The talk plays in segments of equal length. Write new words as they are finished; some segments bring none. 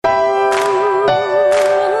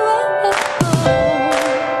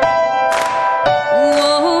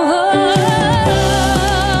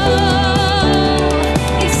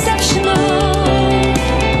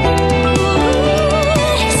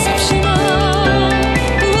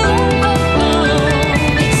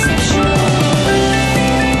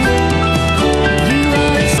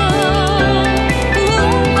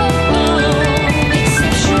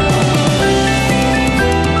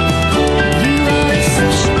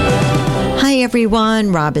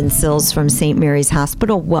everyone. Robin Sills from St. Mary's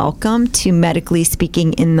Hospital. Welcome to Medically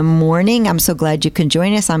Speaking in the Morning. I'm so glad you can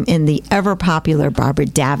join us. I'm in the ever-popular Barbara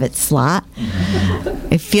Davitt slot.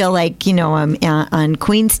 I feel like, I'm on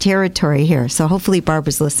Queen's territory here, so hopefully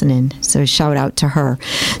Barbara's listening, so shout out to her.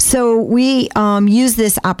 So we use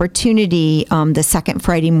this opportunity the second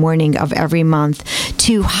Friday morning of every month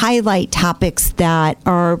to highlight topics that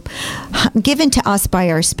are given to us by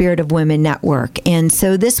our Spirit of Women Network. And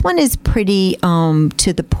so this one is pretty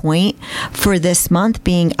to the point for this month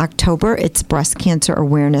being October. It's Breast Cancer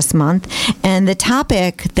Awareness Month. And the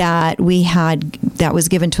topic that we had that was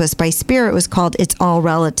given to us by Spirit was called It's All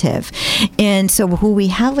Relative. And so who we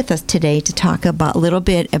have with us today to talk about a little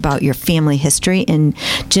bit about your family history and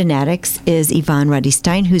genetics is Yvonne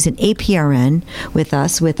Ruddy-Stein, who's an APRN with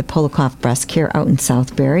us with the Polakoff Breast Care out in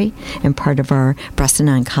Southbury and part of our breast and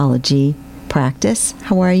oncology practice.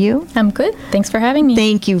 How are you? I'm good. Thanks for having me.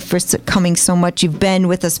 Thank you for coming so much. You've been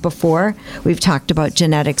with us before. We've talked about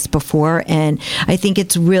genetics before, and I think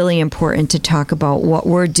it's really important to talk about what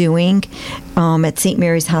we're doing at St.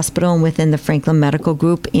 Mary's Hospital and within the Franklin Medical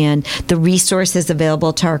Group and the resources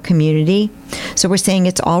available to our community. So we're saying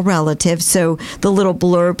it's all relative. So the little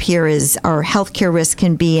blurb here is our healthcare risk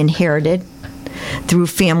can be inherited through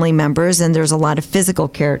family members, and there's a lot of physical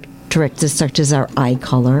characteristics such as our eye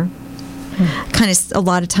color, kind of a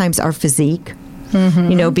lot of times our physique,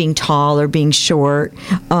 being tall or being short,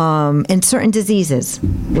 and certain diseases,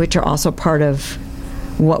 which are also part of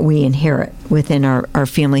what we inherit within our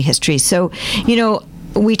family history. So,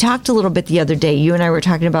 we talked a little bit the other day, you and I were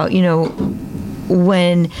talking about,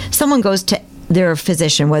 when someone goes to their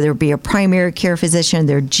physician, whether it be a primary care physician,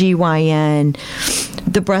 their GYN,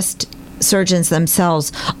 the breast surgeons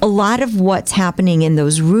themselves, a lot of what's happening in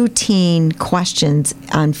those routine questions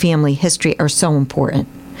on family history are so important.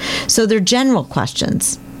 So they're general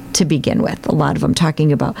questions to begin with. A lot of them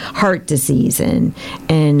talking about heart disease and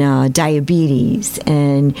diabetes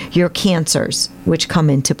and your cancers, which come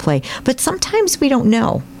into play. But sometimes we don't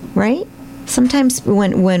know, right? Sometimes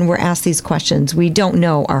when we're asked these questions, we don't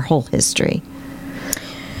know our whole history.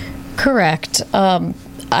 Correct.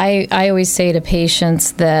 I always say to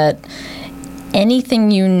patients that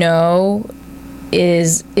anything you know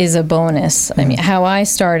is a bonus. I mean, how I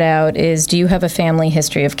start out is, do you have a family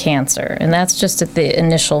history of cancer? And that's just at the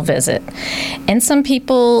initial visit. And some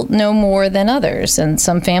people know more than others, and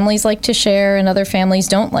some families like to share and other families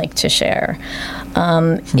don't like to share.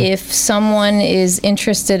 If someone is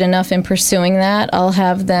interested enough in pursuing that, I'll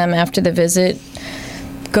have them after the visit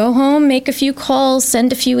go home, make a few calls,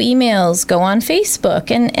 send a few emails, go on Facebook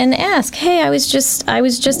and ask, hey, I was just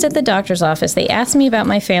at the doctor's office. They asked me about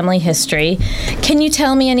my family history. Can you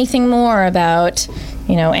tell me anything more about,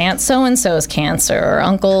 Aunt so-and-so's cancer or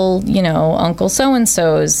Uncle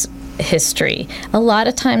so-and-so's history? A lot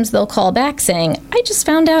of times they'll call back saying, I just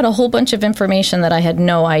found out a whole bunch of information that I had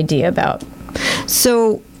no idea about.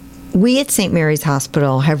 So we at St. Mary's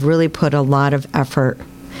Hospital have really put a lot of effort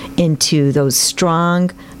into those strong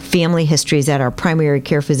family histories at our primary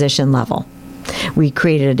care physician level. We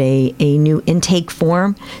created a new intake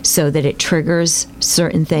form so that it triggers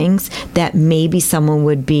certain things that maybe someone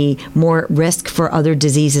would be more at risk for other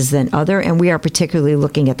diseases than other, and we are particularly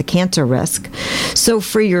looking at the cancer risk. So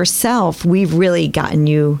for yourself, we've really gotten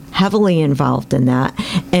you heavily involved in that,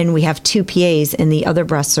 and we have 2 PAs in the other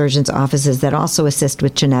breast surgeons' offices that also assist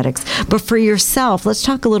with genetics. But for yourself, let's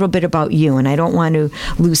talk a little bit about you, and I don't want to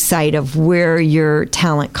lose sight of where your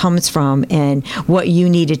talent comes from and what you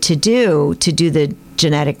needed to do the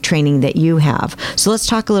genetic training that you have. So let's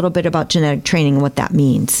talk a little bit about genetic training and what that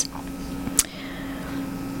means.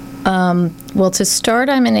 Well, to start,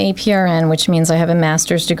 I'm an APRN, which means I have a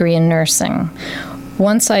master's degree in nursing.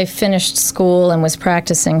 Once I finished school and was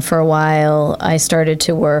practicing for a while, I started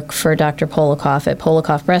to work for Dr. Polakoff at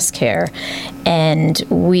Polakoff Breast Care, and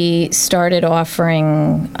we started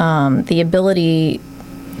offering the ability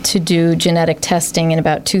to do genetic testing in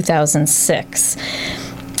about 2006.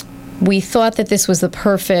 We thought that this was the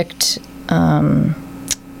perfect role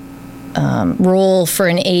for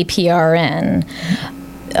an APRN.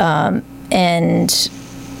 And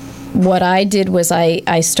what I did was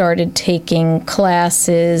I started taking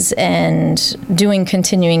classes and doing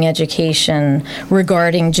continuing education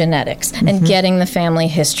regarding genetics and getting the family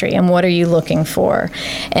history and what are you looking for.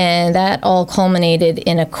 And that all culminated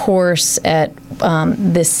in a course at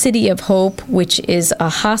the City of Hope, which is a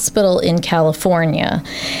hospital in California.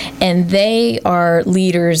 And they are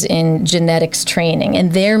leaders in genetics training.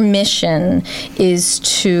 And their mission is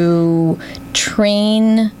to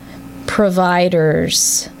train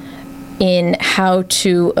providers in how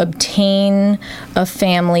to obtain a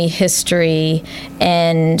family history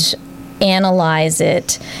and analyze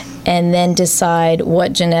it, and then decide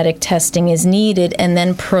what genetic testing is needed, and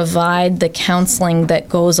then provide the counseling that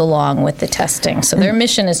goes along with the testing. So their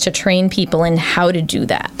mission is to train people in how to do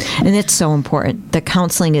that. And it's so important. The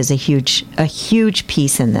counseling is a huge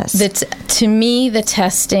piece in this. To me, the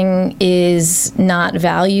testing is not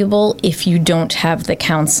valuable if you don't have the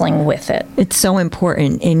counseling with it. It's so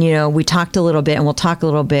important. And, we talked a little bit, and we'll talk a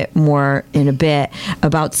little bit more in a bit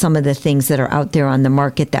about some of the things that are out there on the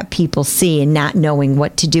market that people see and not knowing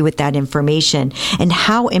what to do with that information, and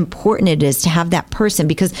how important it is to have that person,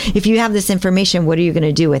 because if you have this information, what are you going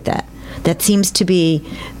to do with it? That seems to be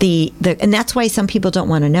and that's why some people don't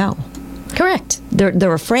want to know. Correct.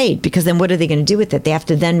 They're afraid, because then what are they going to do with it? They have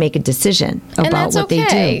to then make a decision about what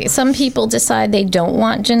they do. Some people decide they don't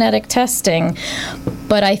want genetic testing,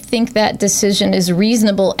 but I think that decision is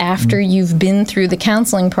reasonable after you've been through the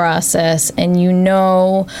counseling process and you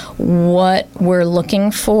know what we're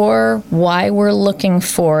looking for, why we're looking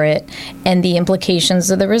for it, and the implications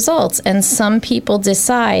of the results. And some people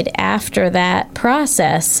decide after that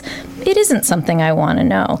process, it isn't something I want to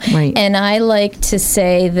know. Right. And I like to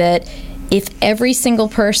say that if every single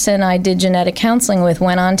person I did genetic counseling with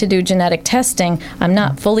went on to do genetic testing, I'm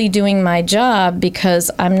not fully doing my job, because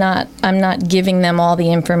I'm not giving them all the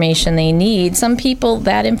information they need. Some people,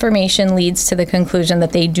 that information leads to the conclusion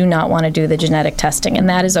that they do not want to do the genetic testing, and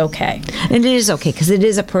that is okay. And it is okay, because it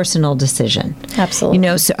is a personal decision.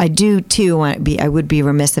 Absolutely. So I do too I would be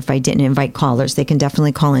remiss if I didn't invite callers. They can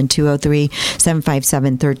definitely call in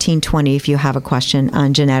 203-757-1320 if you have a question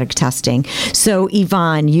on genetic testing. So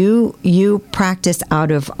Yvonne, you practice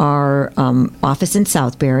out of our office in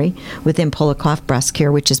Southbury within Polikoff Breast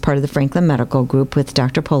Care, which is part of the Franklin Medical Group, with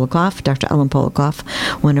Dr. Polikoff, Dr. Ellen Polikoff,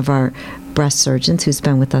 one of our breast surgeons who's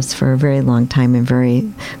been with us for a very long time, and very,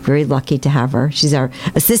 very lucky to have her. She's our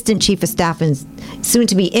assistant chief of staff and soon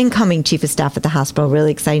to be incoming chief of staff at the hospital.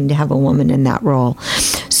 Really exciting to have a woman in that role.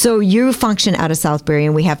 So you function out of Southbury,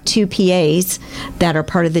 and we have 2 PAs that are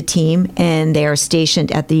part of the team, and they are stationed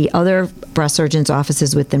at the other breast surgeons'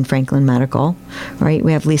 offices within Franklin Medical, right?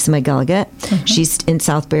 We have Lisa McGilligan. Mm-hmm. She's in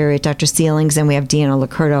Southbury at Dr. Seeling's, and we have Deanna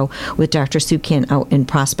Lacurto with Dr. Sukin out in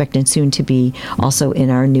Prospect, and soon to be also in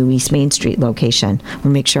our new East Main Street location.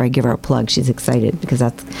 We'll make sure I give her a plug. She's excited, because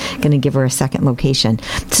that's going to give her a second location.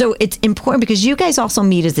 So it's important, because you guys also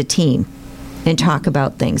meet as a team and talk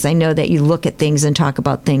about things. I know that you look at things and talk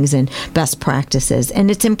about things and best practices,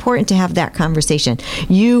 and it's important to have that conversation.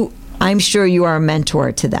 I'm sure you are a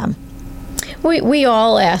mentor to them. We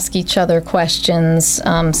all ask each other questions.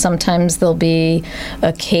 Sometimes there'll be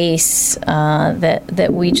a case that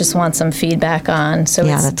we just want some feedback on. So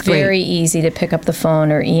it's very easy to pick up the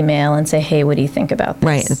phone or email and say, hey, what do you think about this?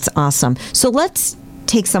 Right, that's awesome. So let's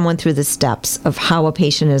take someone through the steps of how a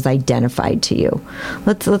patient is identified to you.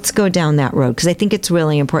 Let's go down that road, because I think it's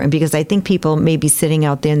really important, because I think people may be sitting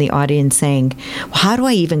out there in the audience saying, well, how do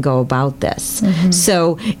I even go about this? Mm-hmm.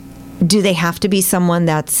 So do they have to be someone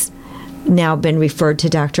that's now been referred to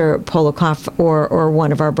Dr. Polikoff or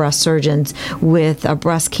one of our breast surgeons with a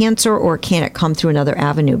breast cancer, or can it come through another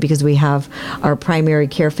avenue, because we have our primary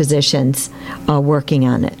care physicians working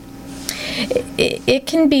on it? It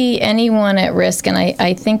can be anyone at risk, and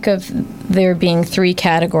I think of there being 3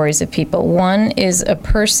 categories of people. One is a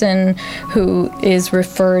person who is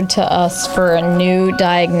referred to us for a new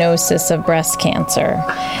diagnosis of breast cancer,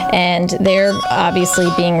 and they're obviously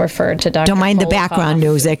being referred to Dr. Don't mind Polikoff. the background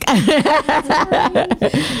music.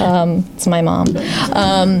 It's my mom.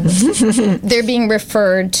 They're being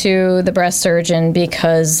referred to the breast surgeon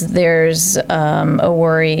because there's a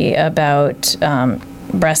worry about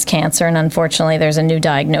breast cancer, and unfortunately there's a new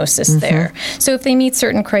diagnosis there. So if they meet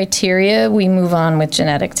certain criteria, we move on with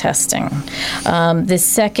genetic testing. The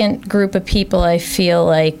second group of people I feel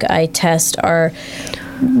like I test are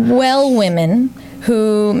women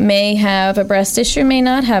who may have a breast issue, may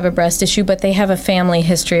not have a breast issue, but they have a family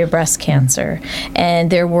history of breast cancer,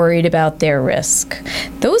 and they're worried about their risk.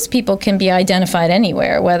 Those people can be identified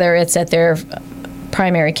anywhere, whether it's at their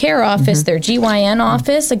primary care office, their GYN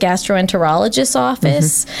office, a gastroenterologist's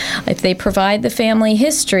office. If they provide the family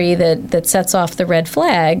history that sets off the red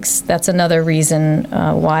flags, that's another reason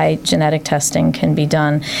why genetic testing can be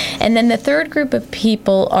done. And then the third group of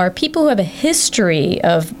people are people who have a history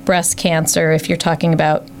of breast cancer, if you're talking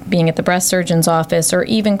about being at the breast surgeon's office, or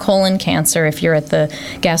even colon cancer if you're at the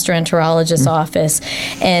gastroenterologist's office.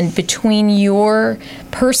 And between your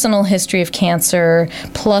personal history of cancer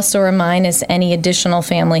plus or minus any additional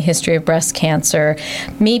family history of breast cancer,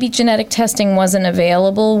 maybe genetic testing wasn't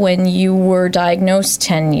available when you were diagnosed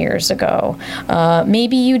 10 years ago.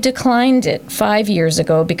 Maybe you declined it 5 years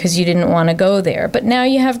ago because you didn't want to go there. But now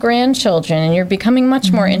you have grandchildren and you're becoming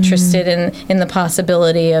much more interested in the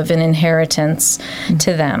possibility of an inheritance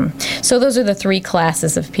to them. So those are the three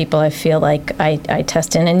classes of people I feel like I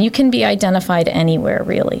test in. And you can be identified anywhere,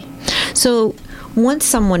 really. So once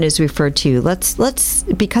someone is referred to you, let's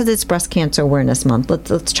because it's Breast Cancer Awareness Month,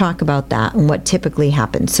 let's talk about that and what typically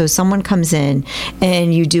happens. So someone comes in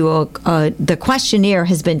and you do the questionnaire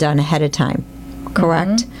has been done ahead of time,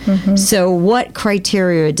 correct? So what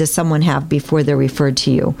criteria does someone have before they're referred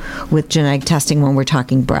to you with genetic testing when we're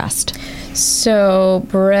talking breast? So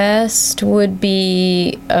breast would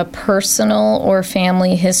be a personal or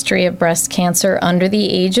family history of breast cancer under the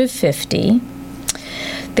age of 50.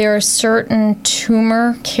 There are certain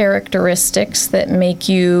tumor characteristics that make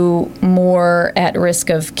you more at risk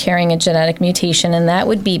of carrying a genetic mutation, and that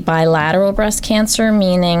would be bilateral breast cancer,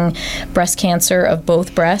 meaning breast cancer of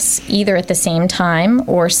both breasts, either at the same time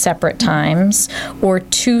or separate times, or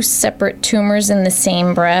two separate tumors in the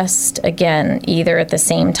same breast, again, either at the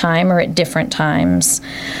same time or at different times.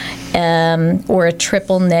 Or a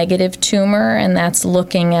triple negative tumor, and that's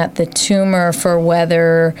looking at the tumor for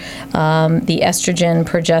whether the estrogen,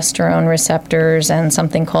 progesterone receptors, and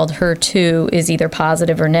something called HER2 is either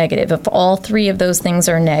positive or negative. If all three of those things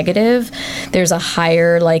are negative, there's a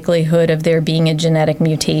higher likelihood of there being a genetic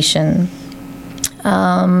mutation.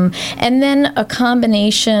 And then a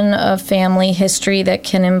combination of family history that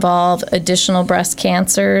can involve additional breast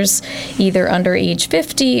cancers, either under age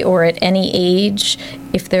 50 or at any age,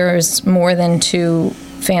 if there's more than two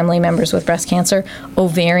family members with breast cancer,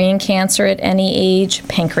 ovarian cancer at any age,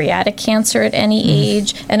 pancreatic cancer at any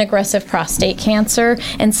age, and aggressive prostate cancer,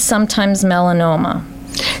 and sometimes melanoma.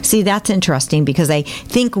 See, that's interesting because I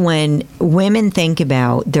think when women think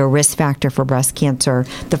about their risk factor for breast cancer,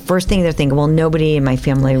 the first thing they're thinking, well, nobody in my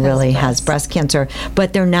family really has breast cancer,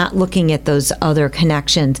 but they're not looking at those other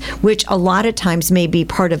connections, which a lot of times may be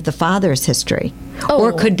part of the father's history,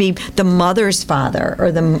 or could be the mother's father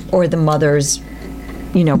or the mother's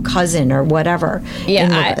cousin or whatever in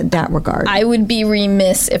that regard. I would be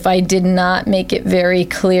remiss if I did not make it very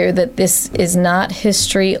clear that this is not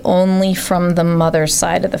history only from the mother's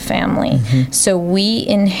side of the family. So we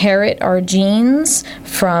inherit our genes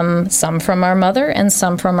from our mother and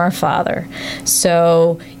some from our father.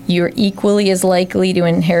 So you're equally as likely to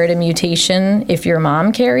inherit a mutation if your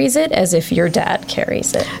mom carries it as if your dad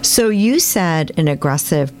carries it. So you said an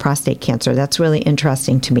aggressive prostate cancer. That's really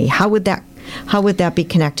interesting to me. How would that be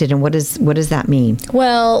connected, and what does that mean?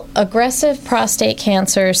 Well, aggressive prostate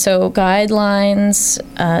cancer, so guidelines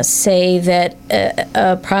say that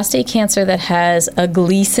a prostate cancer that has a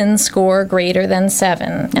Gleason score greater than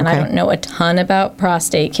 7, and I don't know a ton about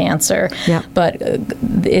prostate cancer, but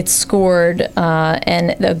it's scored,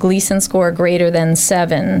 and the Gleason score greater than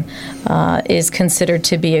 7 is considered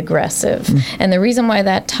to be aggressive. And the reason why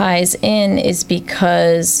that ties in is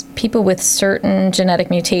because people with certain genetic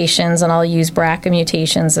mutations, and I'll use BRCA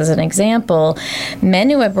mutations as an example, men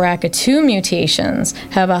who have BRCA2 mutations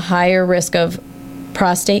have a higher risk of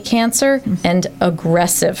prostate cancer and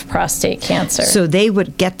aggressive prostate cancer. So they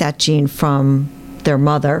would get that gene from their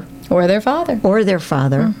mother. Or their father.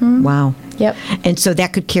 Wow. Yep. And so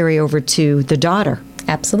that could carry over to the daughter.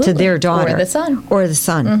 Absolutely. To their daughter. Or the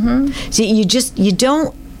son. So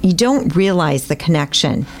you don't realize the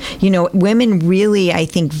connection. Women really, I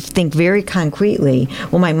think very concretely,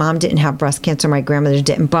 well, my mom didn't have breast cancer, my grandmother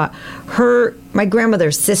didn't, but my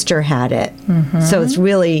grandmother's sister had it. So it's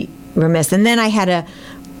really remiss. And then I had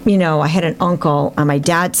an uncle on my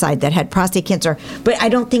dad's side that had prostate cancer, but I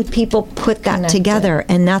don't think people put that together,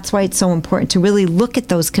 and that's why it's so important to really look at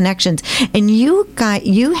those connections. And you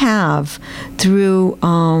have through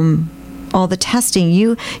all the testing,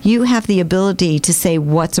 you have the ability to say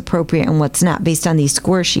what's appropriate and what's not based on these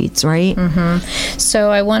score sheets, right?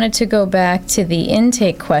 So I wanted to go back to the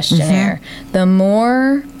intake questionnaire. The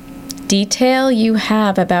more detail you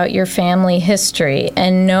have about your family history,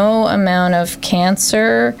 and no amount of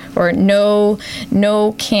cancer or no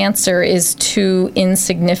cancer is too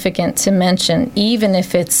insignificant to mention, even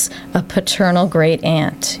if it's a paternal great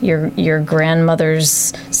aunt, your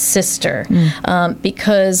grandmother's sister,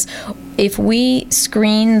 because if we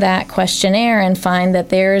screen that questionnaire and find that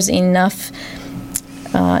there's enough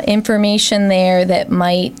information there that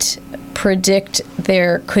might predict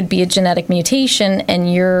there could be a genetic mutation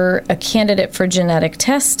and you're a candidate for genetic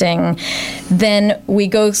testing, then we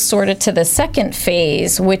go sort of to the second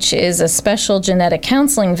phase, which is a special genetic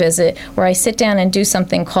counseling visit where I sit down and do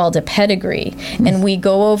something called a pedigree. And we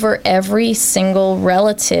go over every single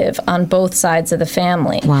relative on both sides of the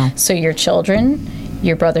family. Wow. So your children,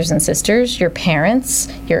 your brothers and sisters, your parents,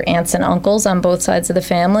 your aunts and uncles on both sides of the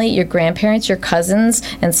family, your grandparents, your cousins,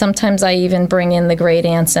 and sometimes I even bring in the great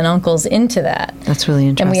aunts and uncles into that. That's really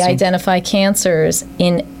interesting. And we identify cancers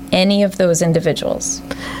in any of those individuals.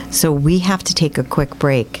 So we have to take a quick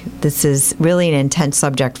break. This is really an intense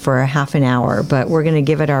subject for a half an hour, but we're going to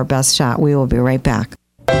give it our best shot. We will be right back.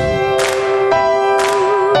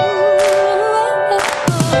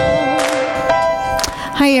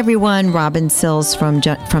 Hi, everyone. Robin Sills from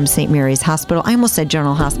St. Mary's Hospital. I almost said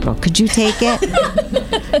General Hospital. Could you take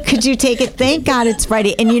it? Could you take it? Thank God it's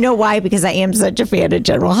Friday. And you know why? Because I am such a fan of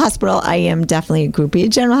General Hospital. I am definitely a groupie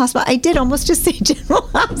of General Hospital. I did almost just say General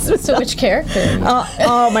Hospital. So which character?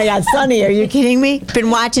 Oh my God, Sonny, are you kidding me?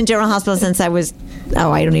 Been watching General Hospital since I was...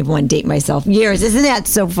 I don't even want to date myself. Years. Isn't that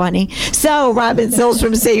so funny? So, Robin Sills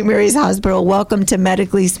from St. Mary's Hospital, welcome to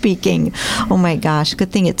Medically Speaking. Oh my gosh,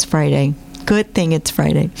 good thing it's Friday. Good thing it's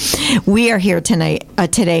Friday. We are here today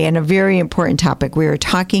on a very important topic. We are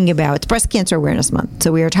talking about, it's Breast Cancer Awareness Month,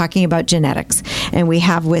 so we are talking about genetics. And we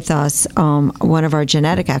have with us one of our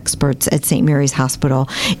genetic experts at St. Mary's Hospital,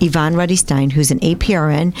 Yvonne Ruddy-Stein, who's an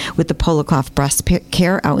APRN with the Polakoff Breast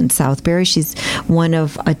Care out in Southbury. She's one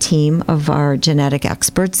of a team of our genetic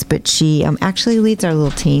experts, but she actually leads our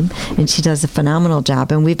little team, and she does a phenomenal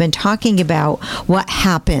job. And we've been talking about what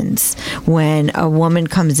happens when a woman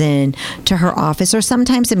comes in to her office, or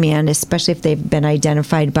sometimes a man, especially if they've been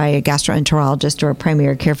identified by a gastroenterologist or a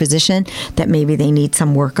primary care physician, that maybe they need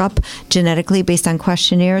some workup genetically based on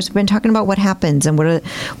questionnaires. We've been talking about what happens and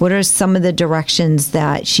what are some of the directions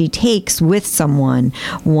that she takes with someone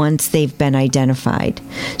once they've been identified.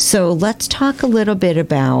 So let's talk a little bit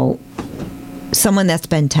about someone that's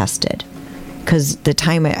been tested, because the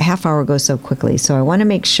time, a half hour goes so quickly. So I want to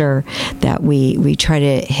make sure that we try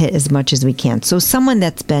to hit as much as we can. So someone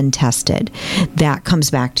that's been tested, that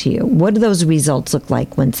comes back to you. What do those results look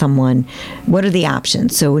like when someone, what are the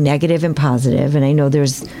options? So negative and positive, and I know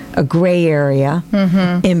there's a gray area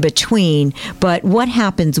in between, but what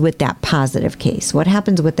happens with that positive case? What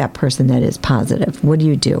happens with that person that is positive? What do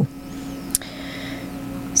you do?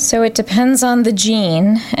 So it depends on the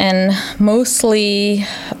gene, and mostly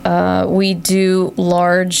we do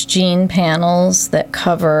large gene panels that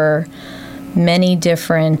cover many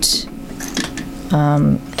different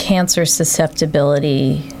cancer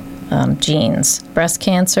susceptibility genes. Breast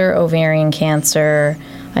cancer, ovarian cancer,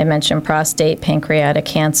 I mentioned prostate, pancreatic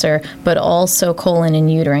cancer, but also colon and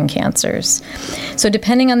uterine cancers. So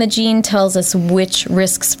depending on the gene tells us which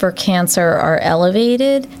risks for cancer are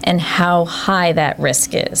elevated and how high that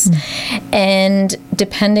risk is. And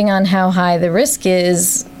depending on how high the risk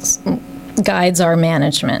is, guides our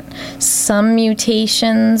management. Some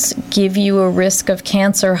mutations give you a risk of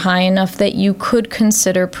cancer high enough that you could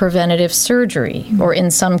consider preventative surgery, or in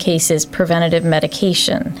some cases, preventative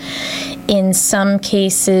medication. In some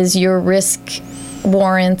cases, your risk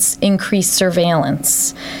warrants increased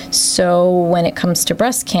surveillance. So when it comes to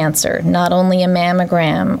breast cancer, not only a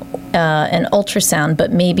mammogram, an ultrasound,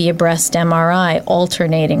 but maybe a breast MRI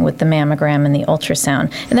alternating with the mammogram and the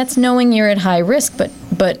ultrasound. And that's knowing you're at high risk,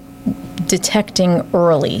 but detecting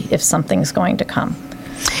early if something's going to come.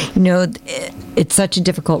 You know, it's such a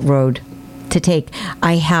difficult road to take.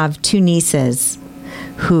 I have two nieces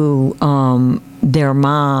who, their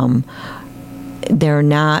mom, they're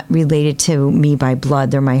not related to me by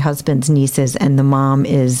blood. They're my husband's nieces, and the mom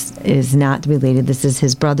is not related. This is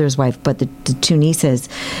his brother's wife, but the two nieces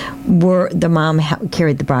the mom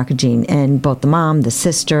carried the BRCA gene, and both the mom, the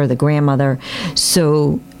sister, the grandmother.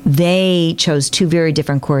 So they chose two very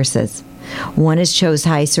different courses. One has chose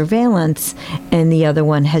high surveillance, and the other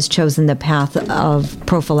one has chosen the path of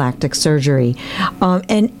prophylactic surgery.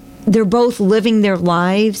 And they're both living their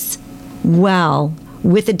lives well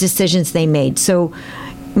with the decisions they made. So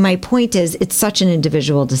my point is, it's such an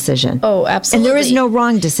individual decision. Oh, absolutely. And there is no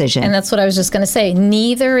wrong decision. And that's what I was just going to say.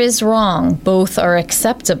 Neither is wrong. Both are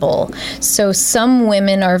acceptable. So some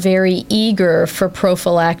women are very eager for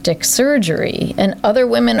prophylactic surgery, and other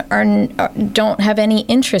women don't have any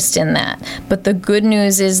interest in that. But the good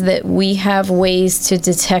news is that we have ways to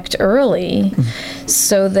detect early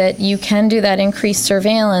so that you can do that increased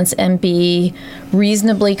surveillance and be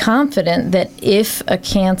reasonably confident that if a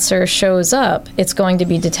cancer shows up, it's going to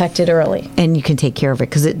be detected early. And you can take care of it,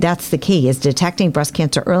 because that's the key, is detecting breast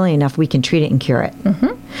cancer early enough, we can treat it and cure it.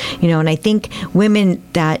 And I think women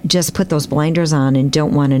that just put those blinders on and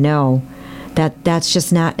don't want to know, that's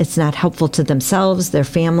just it's not helpful to themselves, their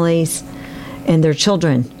families, and their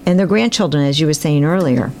children, and their grandchildren, as you were saying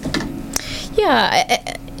earlier.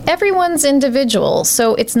 Yeah, everyone's individual,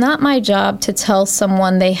 so it's not my job to tell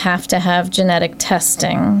someone they have to have genetic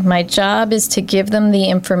testing. My job is to give them the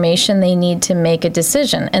information they need to make a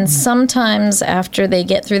decision. And sometimes after they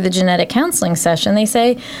get through the genetic counseling session, they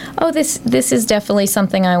say, oh, this is definitely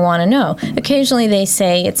something I want to know. Occasionally they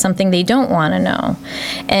say it's something they don't want to know.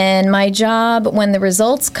 And my job when the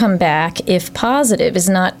results come back, if positive, is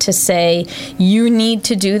not to say, you need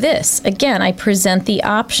to do this. Again, I present the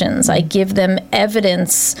options. I give them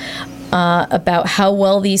evidence about how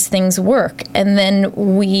well these things work. And then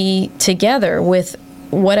we, together with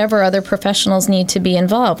whatever other professionals need to be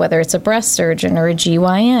involved, whether it's a breast surgeon or a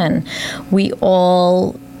GYN, we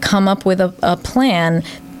all come up with a plan,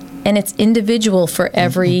 and it's individual for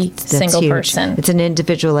every single person. It's an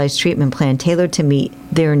individualized treatment plan tailored to meet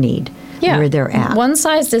their need, where they're at. One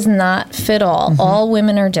size does not fit all. All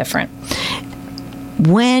women are different.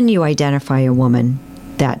 When you identify a woman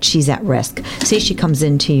that she's at risk, say she comes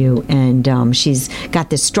into you and she's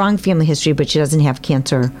got this strong family history, but she doesn't have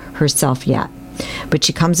cancer herself yet, but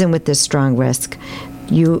she comes in with this strong risk,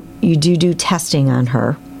 you do testing on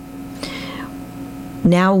her.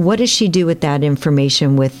 Now, what does she do with that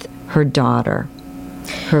information with her daughter,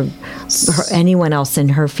 her anyone else in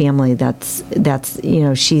her family that's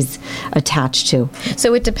she's attached to?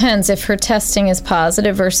 So it depends if her testing is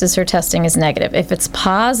positive versus her testing is negative. If it's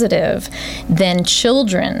positive, then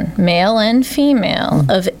children, male and female,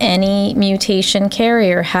 of any mutation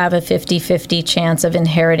carrier have a 50-50 chance of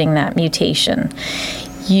inheriting that mutation.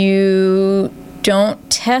 You don't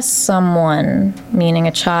test someone, meaning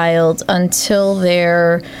a child, until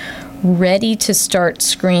they're ready to start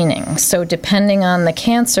screening. So depending on the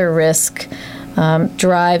cancer risk,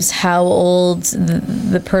 drives how old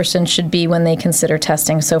the person should be when they consider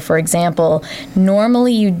testing. So for example,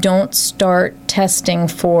 normally you don't start testing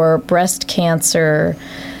for breast cancer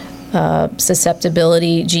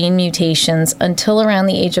susceptibility gene mutations until around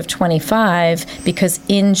the age of 25, because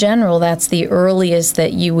in general that's the earliest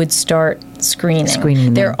that you would start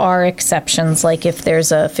screening. There are exceptions, like if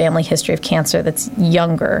there's a family history of cancer that's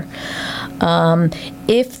younger.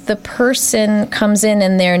 If the person comes in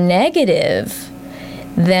and they're negative,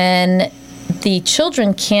 then the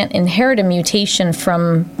children can't inherit a mutation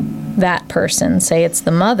from that person. Say it's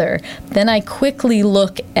the mother. Then I quickly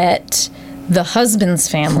look at the husband's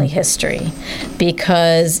family history,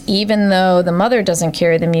 because even though the mother doesn't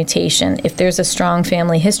carry the mutation, if there's a strong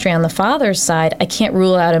family history on the father's side, I can't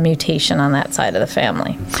rule out a mutation on that side of the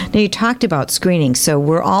family. Now, you talked about screening, so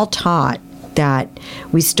we're all taught that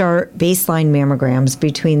we start baseline mammograms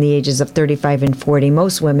between the ages of 35 and 40,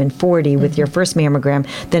 most women 40 with your first mammogram,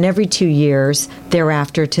 then every 2 years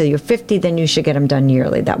thereafter till you're 50, then you should get them done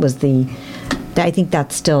yearly. That was I think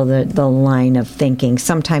that's still the line of thinking.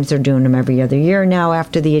 Sometimes they're doing them every other year now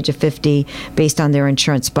after the age of 50 based on their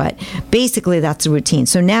insurance, but basically that's the routine.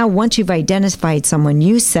 So now once you've identified someone,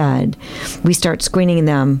 you said we start screening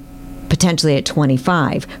them potentially at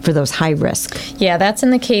 25 for those high risk. Yeah, that's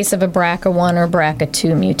in the case of a BRCA1 or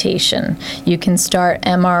BRCA2 mutation. You can start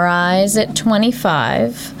MRIs at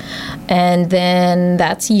 25, and then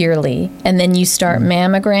that's yearly. And then you start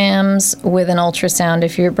mammograms with an ultrasound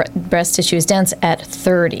if your breast tissue is dense at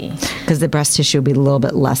 30. Because the breast tissue will be a little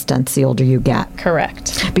bit less dense the older you get.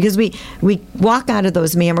 Correct. Because we walk out of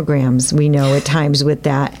those mammograms, we know at times with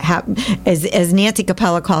that, as Nancy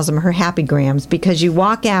Capella calls them, her happy grams, because you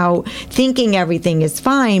walk out thinking everything is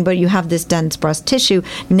fine, but you have this dense breast tissue.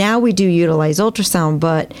 Now we do utilize ultrasound,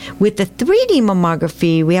 but with the 3D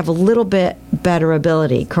mammography, we have a little bit better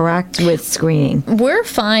ability, correct, with screening? We're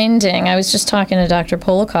finding, I was just talking to Dr.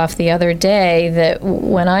 Polikoff the other day, that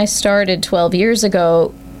when I started 12 years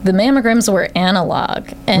ago, the mammograms were analog,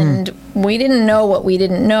 and we didn't know what we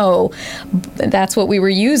didn't know. That's what we were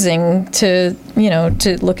using to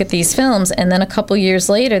look at these films. And then a couple years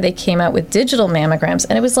later, they came out with digital mammograms,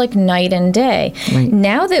 and it was like night and day. Right.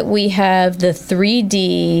 Now that we have the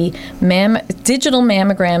 3D digital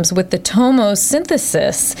mammograms with the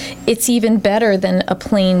tomosynthesis, it's even better than a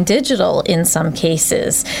plain digital in some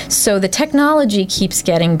cases. So the technology keeps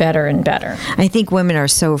getting better and better. I think women are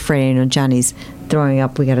so afraid. Johnny's throwing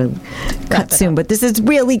up. We got to cut soon, but this is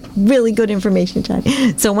really, really good information, John.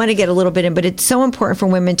 So I want to get a little bit in, but it's so important for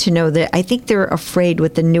women to know that I think they're afraid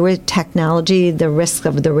with the newer technology, the risk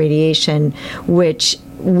of the radiation, which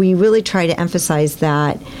we really try to emphasize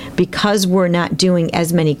that because we're not doing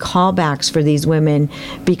as many callbacks for these women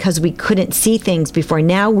because we couldn't see things before.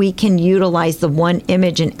 Now we can utilize the one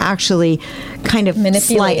image and actually kind of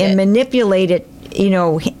manipulate it,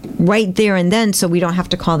 right there and then, so we don't have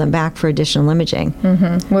to call them back for additional imaging.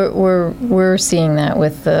 We're seeing that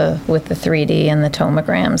with the 3D and the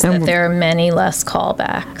tomograms, that there are many less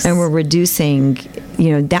callbacks, and we're reducing,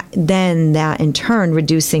 that in turn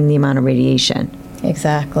reducing the amount of radiation.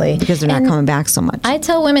 Exactly. Because they're not coming back so much. I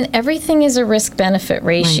tell women everything is a risk-benefit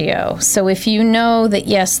ratio. Right. So if you know that,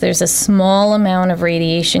 yes, there's a small amount of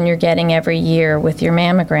radiation you're getting every year with your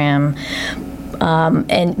mammogram,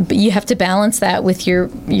 but you have to balance that with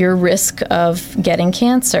your risk of getting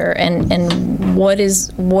cancer. And what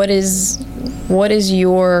is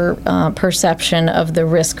your perception of the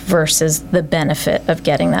risk versus the benefit of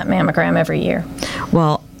getting that mammogram every year?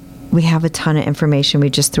 Well, we have a ton of information we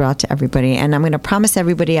just threw out to everybody. And I'm going to promise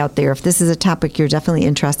everybody out there, if this is a topic you're definitely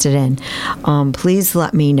interested in, please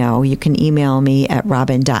let me know. You can email me at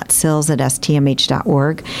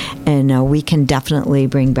robin.sills@stmh.org, and we can definitely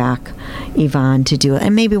bring back Yvonne to do it.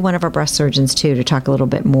 And maybe one of our breast surgeons, too, to talk a little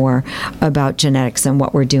bit more about genetics and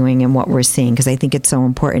what we're doing and what we're seeing, because I think it's so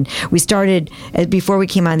important. We started, before we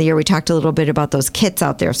came on the air, we talked a little bit about those kits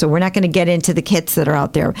out there. So we're not going to get into the kits that are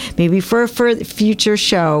out there. Maybe for a future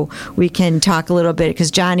show, we can talk a little bit,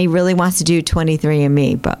 because Johnny really wants to do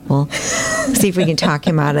 23andMe, but we'll see if we can talk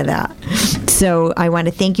him out of that. So I want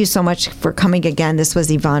to thank you so much for coming again. This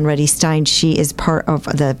was Yvonne Ruddy-Stein. She is part of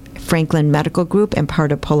the Franklin Medical Group and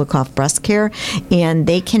part of Polakoff Breast Care, and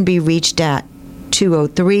they can be reached at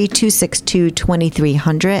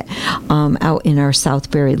 203-262-2300 out in our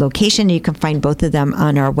Southbury location. You can find both of them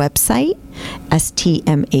on our website,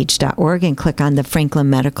 stmh.org, and click on the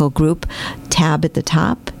Franklin Medical Group tab at the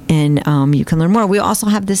top, and you can learn more. We also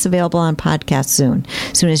have this available on podcast soon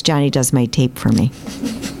as Johnny does my tape for me.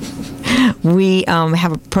 We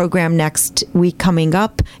have a program next week coming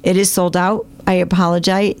up. It is sold out. I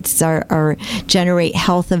apologize. It's our Generate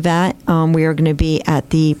Health event. We are going to be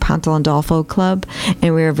at the Ponte Landolfo Club,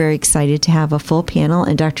 and we are very excited to have a full panel.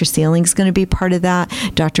 And Dr. Sealing is going to be part of that.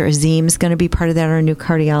 Dr. Azim is going to be part of that, our new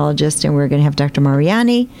cardiologist. And we're going to have Dr.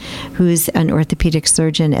 Mariani, who's an orthopedic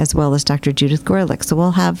surgeon, as well as Dr. Judith Gorelick. So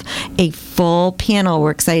we'll have a full panel.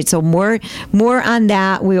 We're excited. So more on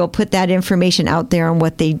that. We will put that information out there on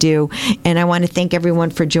what they do. And I want to thank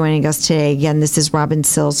everyone for joining us today. Again, this is Robin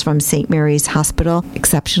Sills from St. Mary's Hospital.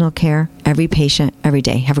 Exceptional care, every patient, every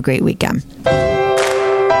day. Have a great weekend.